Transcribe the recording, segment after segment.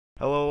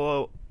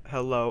Hello,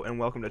 and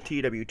welcome to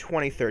TEW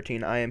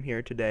 2013. I am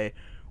here today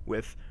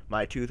with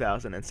my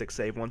 2006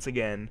 save once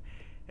again,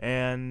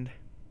 and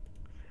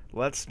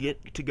let's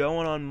get to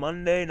going on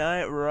Monday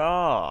Night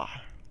Raw.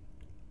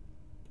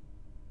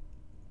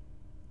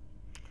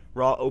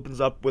 Raw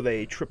opens up with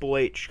a Triple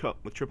H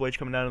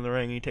coming down in the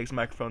ring. He takes the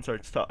microphone,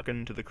 starts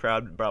talking to the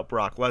crowd about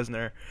Brock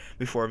Lesnar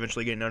before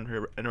eventually getting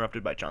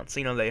interrupted by John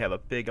Cena. They have a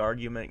big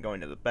argument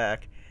going to the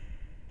back.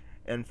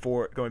 And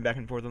going back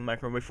and forth on the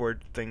microphone before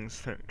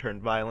things turn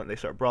violent. They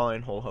start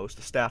brawling. A whole host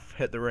of staff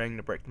hit the ring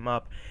to break them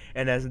up,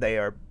 and as they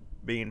are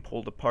being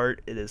pulled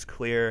apart, it is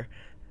clear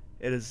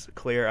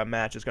a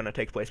match is going to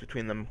take place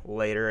between them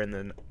later in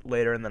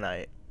the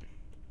night.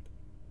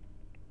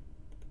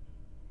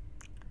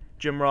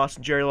 Jim Ross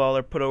and Jerry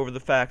Lawler put over the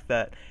fact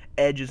that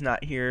Edge is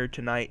not here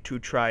tonight to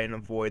try and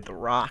avoid The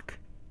Rock,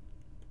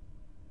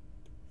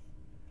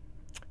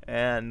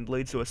 and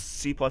leads to a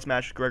C+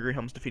 match with Gregory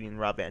Helms defeating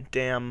Rob Van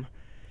Dam.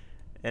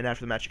 And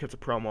after the match, he cuts a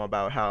promo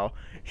about how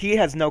he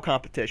has no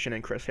competition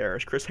in Chris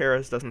Harris. Chris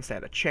Harris doesn't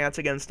stand a chance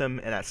against him,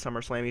 and at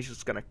SummerSlam, he's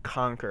just going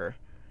to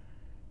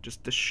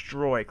just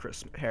destroy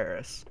Chris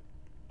Harris.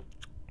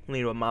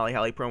 Lead to a Molly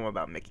Holly promo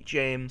about Mickie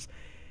James,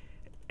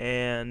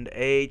 and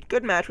a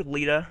good match with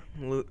Lita.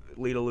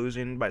 Lita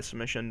losing by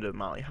submission to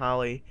Molly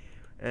Holly,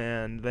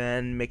 and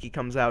then Mickie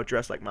comes out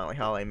dressed like Molly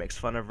Holly, makes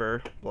fun of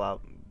her, blah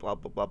blah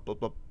blah blah blah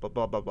blah blah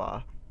blah blah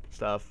blah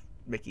stuff.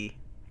 Mickie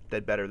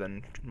did better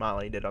than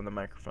Molly did on the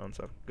microphone,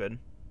 so good.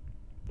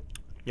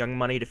 Young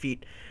Money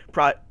defeat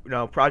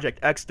Project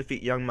X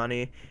defeat Young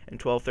Money in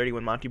 12:30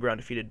 when Monty Brown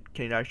defeated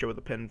Kenny Dykstra with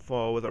a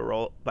pinfall with a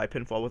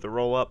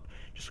roll up.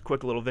 Just a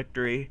quick little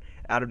victory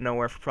out of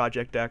nowhere for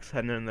Project X,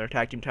 heading in their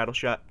tag team title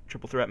shot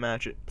triple threat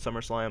match at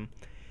SummerSlam.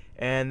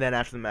 And then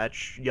after the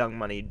match, Young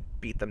Money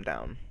beat them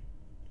down.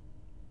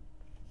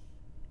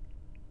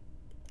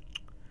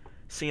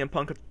 CM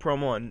Punk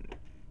promo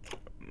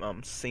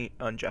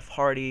on Jeff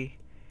Hardy.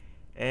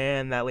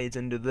 And that leads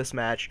into this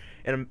match,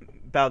 and a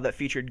bout that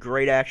featured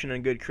great action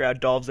and a good crowd.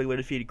 Dolph Ziggler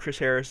defeated Chris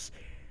Harris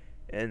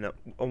in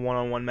a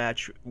one-on-one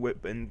match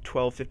in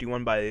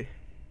 12:51 by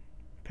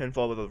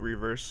pinfall with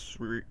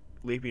a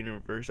leaping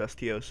reverse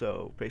STO,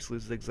 so basically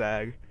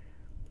zigzag.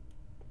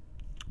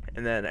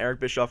 And then Eric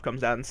Bischoff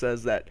comes out and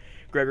says that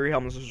Gregory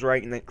Helms was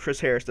right and that Chris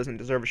Harris doesn't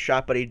deserve a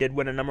shot, but he did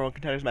win a number one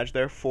contenders match,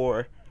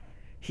 therefore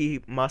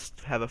he must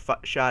have a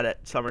shot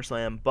at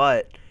SummerSlam,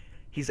 but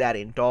he's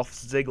adding Dolph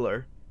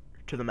Ziggler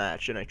to the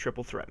match in a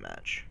triple threat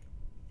match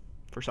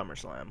for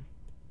SummerSlam.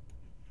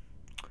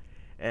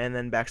 And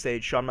then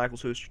backstage, Shawn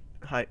Michaels, who's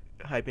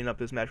hyping up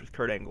his match with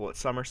Kurt Angle at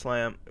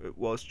SummerSlam,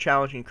 is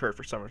challenging Kurt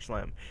for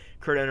SummerSlam.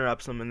 Kurt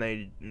interrupts him, and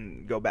they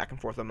go back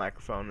and forth on the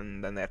microphone,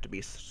 and then they have to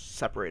be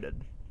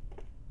separated.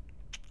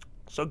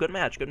 So good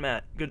match,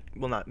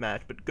 not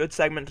match, but good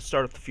segment to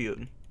start off the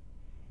feud.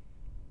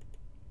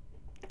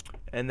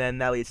 And then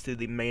that leads to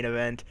the main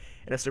event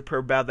in a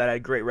superb bout that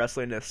had great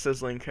wrestling and a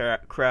sizzling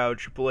crowd.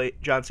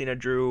 John Cena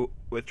drew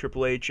with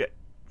Triple H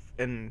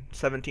in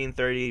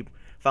 17:30,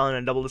 following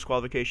a double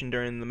disqualification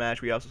during the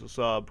match. We also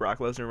saw Brock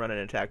Lesnar run and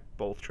attack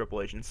both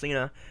Triple H and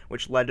Cena,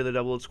 which led to the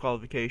double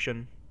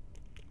disqualification.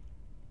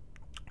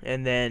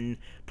 And then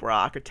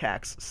Brock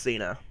attacks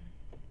Cena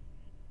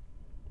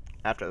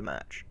after the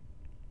match,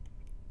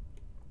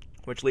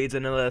 which leads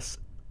into this.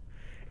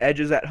 Edge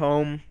is at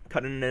home,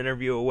 cutting an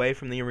interview away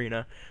from the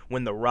arena,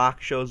 when The Rock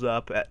shows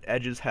up at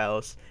Edge's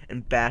house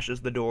and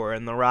bashes the door,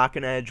 and The Rock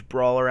and Edge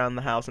brawl around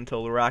the house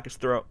until The Rock is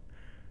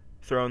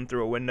thrown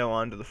through a window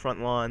onto the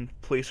front lawn.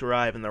 Police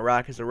arrive, and The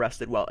Rock is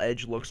arrested while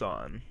Edge looks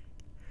on.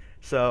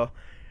 So,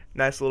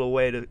 nice little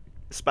way to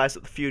spice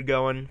up the feud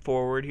going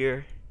forward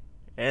here.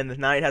 And the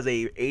night has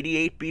a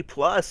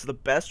 88B+, the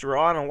best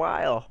Raw in a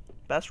while.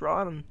 Best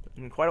Raw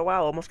in quite a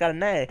while. Almost got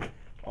an A.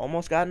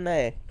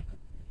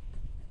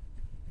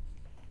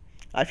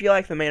 I feel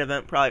like the main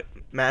event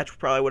match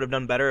would have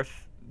done better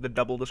if the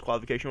double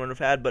disqualification would have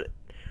had, but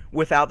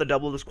without the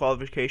double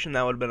disqualification,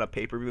 that would have been a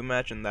pay-per-view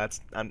match, and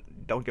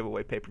don't give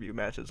away pay-per-view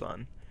matches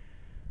on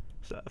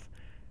stuff.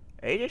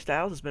 AJ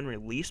Styles has been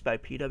released by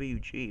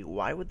PWG.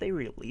 Why would they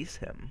release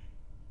him?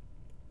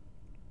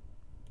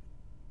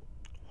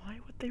 Why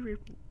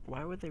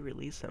would they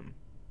release him?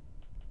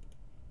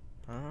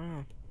 I don't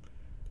know.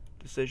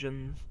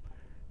 Decisions.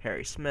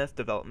 Harry Smith,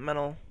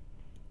 developmental.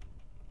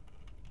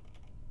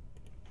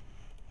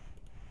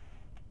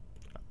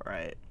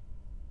 Right.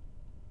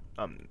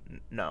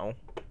 No.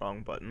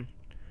 Wrong button.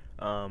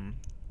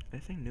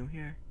 Anything new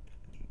here?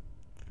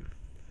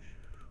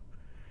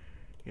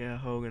 Yeah,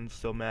 Hogan's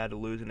still mad to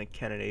losing to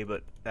Kennedy,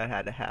 but that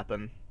had to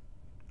happen.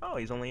 Oh,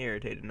 he's only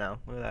irritated now.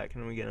 Look at that.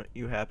 Can we get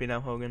you happy now,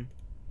 Hogan?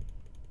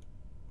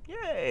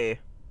 Yay!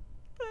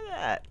 Look at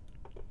that.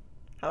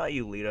 How about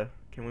you, Lita?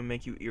 Can we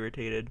make you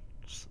irritated?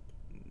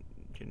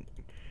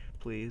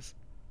 Please?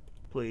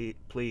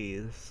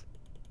 Please.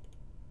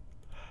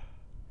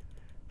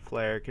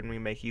 Flair, can we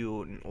make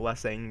you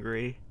less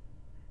angry?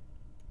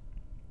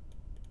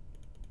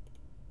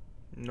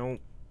 Nope.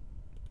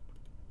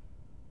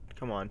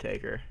 Come on,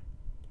 Taker.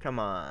 Come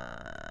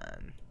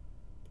on.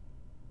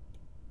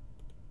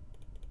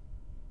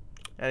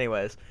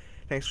 Anyways,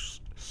 thanks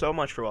so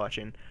much for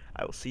watching.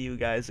 I will see you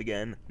guys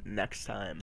again next time.